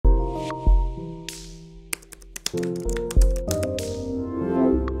Good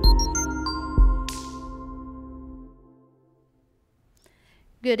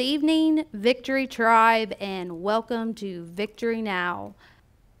evening, Victory Tribe, and welcome to Victory Now.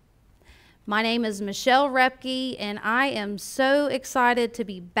 My name is Michelle Roepke, and I am so excited to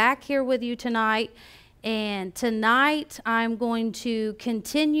be back here with you tonight. And tonight, I'm going to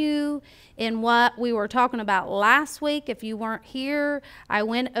continue in what we were talking about last week. If you weren't here, I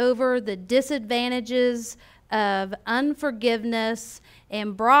went over the disadvantages of unforgiveness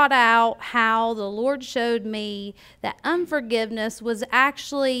and brought out how the Lord showed me that unforgiveness was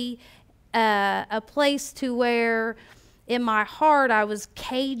actually a place to where in my heart I was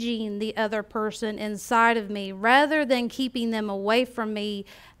caging the other person inside of me rather than keeping them away from me.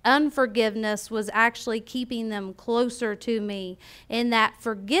 Unforgiveness was actually keeping them closer to me, and that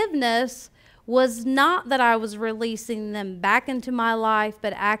forgiveness was not that I was releasing them back into my life,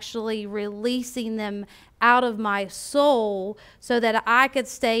 but actually releasing them out of my soul so that I could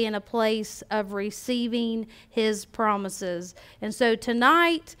stay in a place of receiving His promises. And so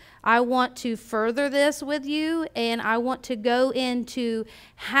tonight, I want to further this with you, and I want to go into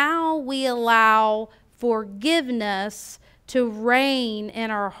how we allow forgiveness to reign in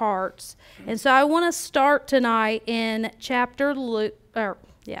our hearts. And so I want to start tonight in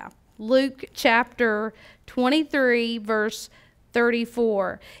Luke chapter 23, verse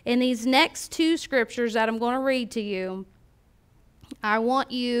 34. In these next two scriptures that I'm going to read to you, I want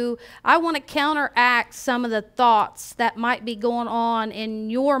to counteract some of the thoughts that might be going on in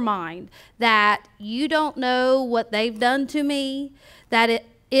your mind, that you don't know what they've done to me, that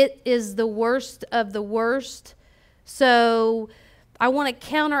it is the worst of the worst. So I want to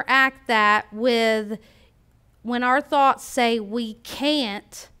counteract that with when our thoughts say we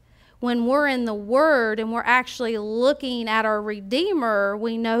can't. When we're in the Word and we're actually looking at our Redeemer,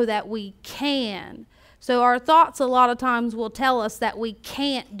 we know that we can. So our thoughts a lot of times will tell us that we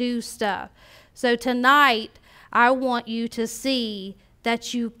can't do stuff. So tonight, I want you to see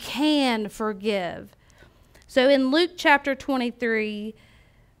that you can forgive. So in Luke chapter 23,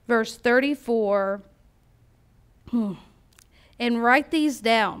 verse 34, and write these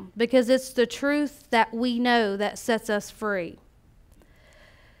down because it's the truth that we know that sets us free.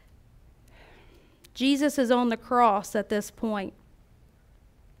 Jesus is on the cross at this point.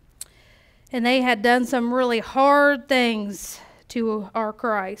 And they had done some really hard things to our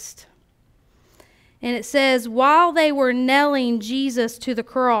Christ. And it says, while they were nailing Jesus to the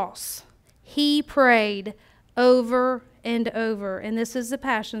cross, he prayed over and over. And this is the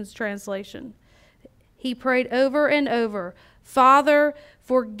Passion's translation. He prayed over and over, Father,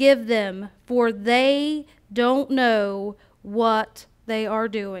 forgive them, for they don't know what they are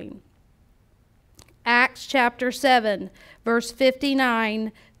doing. Acts chapter 7, verse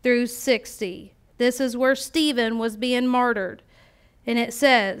 59 through 60. This is where Stephen was being martyred. And it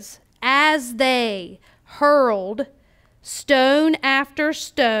says, as they hurled stone after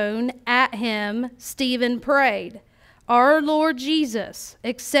stone at him, Stephen prayed, our Lord Jesus,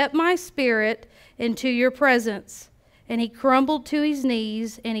 accept my spirit into your presence. And he crumbled to his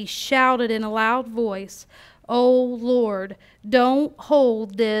knees and he shouted in a loud voice, O Lord, don't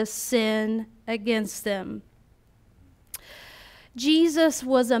hold this sin against them. Jesus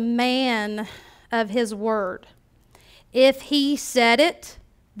was a man of his word. If he said it,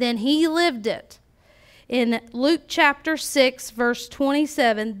 then he lived it. In Luke chapter 6, verse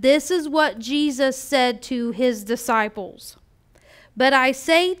 27, this is what Jesus said to his disciples. But I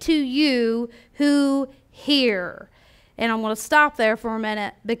say to you who hear. And I'm going to stop there for a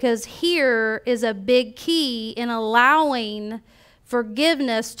minute because here is a big key in allowing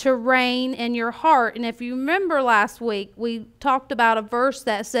forgiveness to reign in your heart. And if you remember last week, we talked about a verse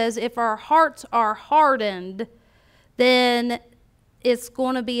that says if our hearts are hardened, then it's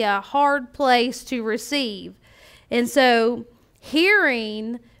going to be a hard place to receive. And so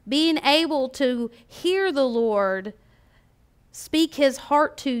hearing, being able to hear the Lord speak his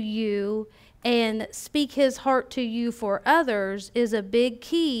heart to you and speak his heart to you for others is a big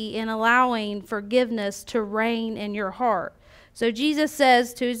key in allowing forgiveness to reign in your heart. So Jesus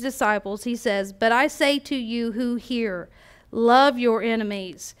says to his disciples, he says, but I say to you who hear, love your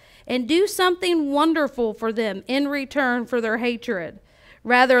enemies and do something wonderful for them in return for their hatred.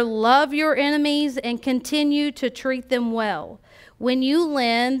 Rather, love your enemies and continue to treat them well. When you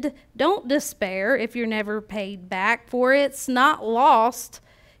lend, don't despair if you're never paid back, for it's not lost.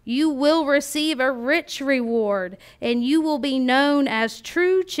 You will receive a rich reward, and you will be known as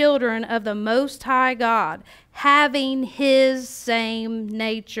true children of the Most High God, having his same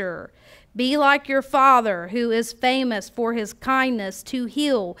nature. Be like your Father, who is famous for his kindness to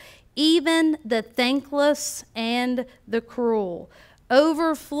heal even the thankless and the cruel.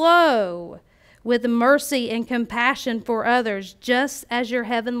 Overflow with mercy and compassion for others, just as your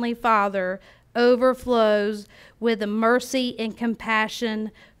heavenly Father overflows with mercy and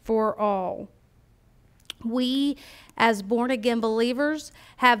compassion for all. We, as born-again believers,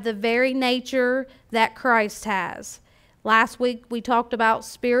 have the very nature that Christ has. Last week, we talked about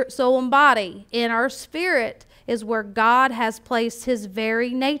spirit, soul, and body. In our spirit is where God has placed his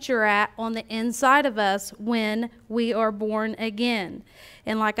very nature at on the inside of us when we are born again.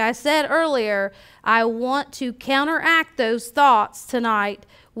 And like I said earlier, I want to counteract those thoughts tonight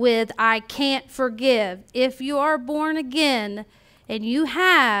with I can't forgive. If you are born again and you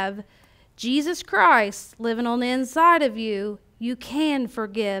have Jesus Christ living on the inside of you, you can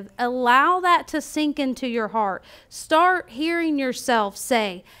forgive. Allow that to sink into your heart. Start hearing yourself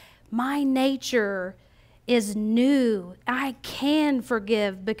say, my nature is new. I can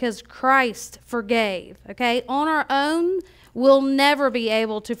forgive because Christ forgave. Okay? On our own, we'll never be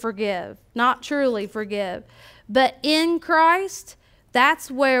able to forgive. Not truly forgive. But in Christ, that's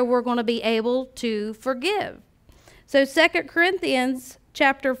where we're going to be able to forgive. So 2 Corinthians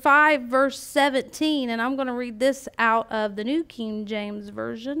chapter 5, verse 17, and I'm going to read this out of the New King James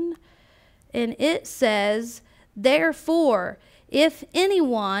Version. And it says, therefore, if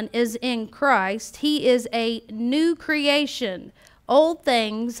anyone is in Christ, he is a new creation. Old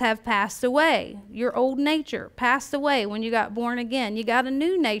things have passed away. Your old nature passed away when you got born again. You got a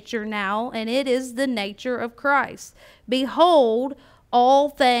new nature now, and it is the nature of Christ. Behold, all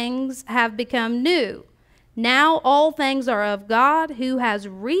things have become new. Now all things are of God, who has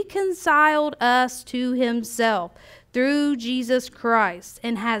reconciled us to himself through Jesus Christ,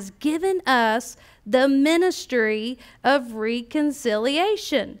 and has given us the ministry of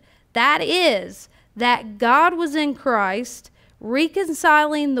reconciliation. That is, that God was in Christ,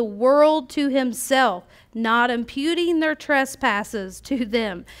 reconciling the world to himself, not imputing their trespasses to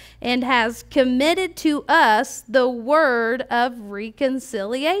them, and has committed to us the word of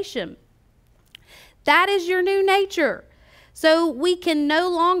reconciliation. That is your new nature. So we can no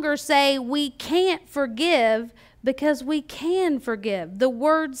longer say we can't forgive, because we can forgive. The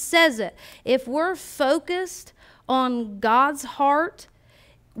word says it. If we're focused on God's heart,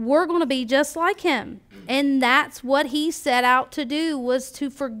 we're going to be just like him. And that's what he set out to do, was to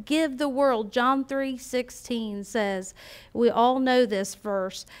forgive the world. John 3:16 says, we all know this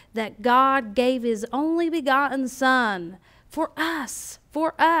verse, that God gave his only begotten Son for us,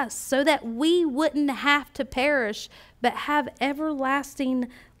 so that we wouldn't have to perish, but have everlasting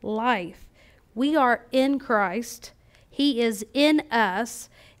life. We are in Christ. He is in us,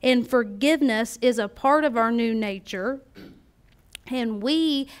 and forgiveness is a part of our new nature. And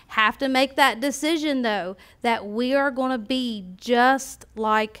we have to make that decision, though, that we are going to be just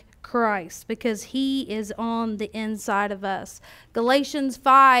like Christ, because he is on the inside of us. Galatians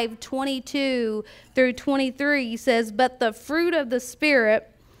 5:22 through 23 says, but the fruit of the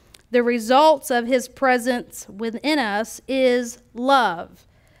Spirit, the results of his presence within us, is love,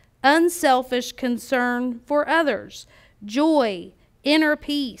 unselfish concern for others, joy, inner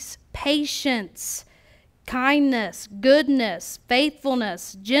peace, patience, kindness, goodness,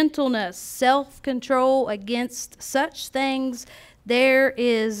 faithfulness, gentleness, self-control. Against such things there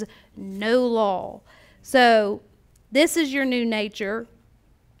is no law. So this is your new nature.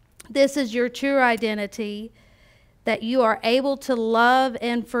 This is your true identity, that you are able to love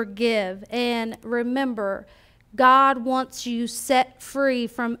and forgive. And remember, God wants you set free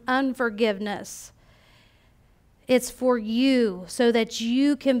from unforgiveness. It's for you, so that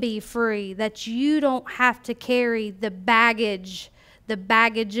you can be free, that you don't have to carry the baggages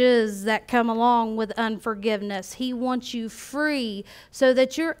that come along with unforgiveness. He wants you free so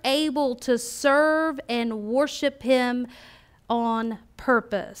that you're able to serve and worship him on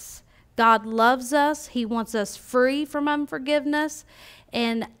purpose. God loves us. He wants us free from unforgiveness.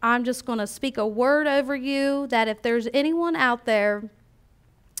 And I'm just going to speak a word over you, that if there's anyone out there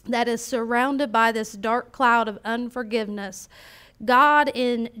that is surrounded by this dark cloud of unforgiveness, God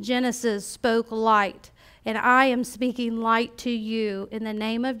in Genesis spoke light. And I am speaking light to you in the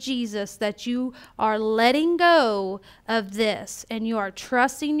name of Jesus, that you are letting go of this and you are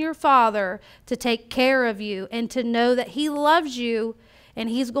trusting your Father to take care of you, and to know that he loves you and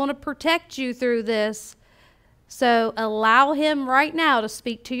he's going to protect you through this. So allow him right now to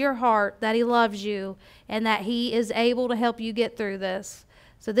speak to your heart that he loves you and that he is able to help you get through this.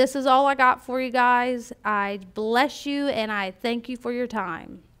 So this is all I got for you guys. I bless you and I thank you for your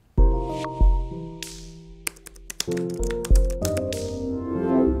time.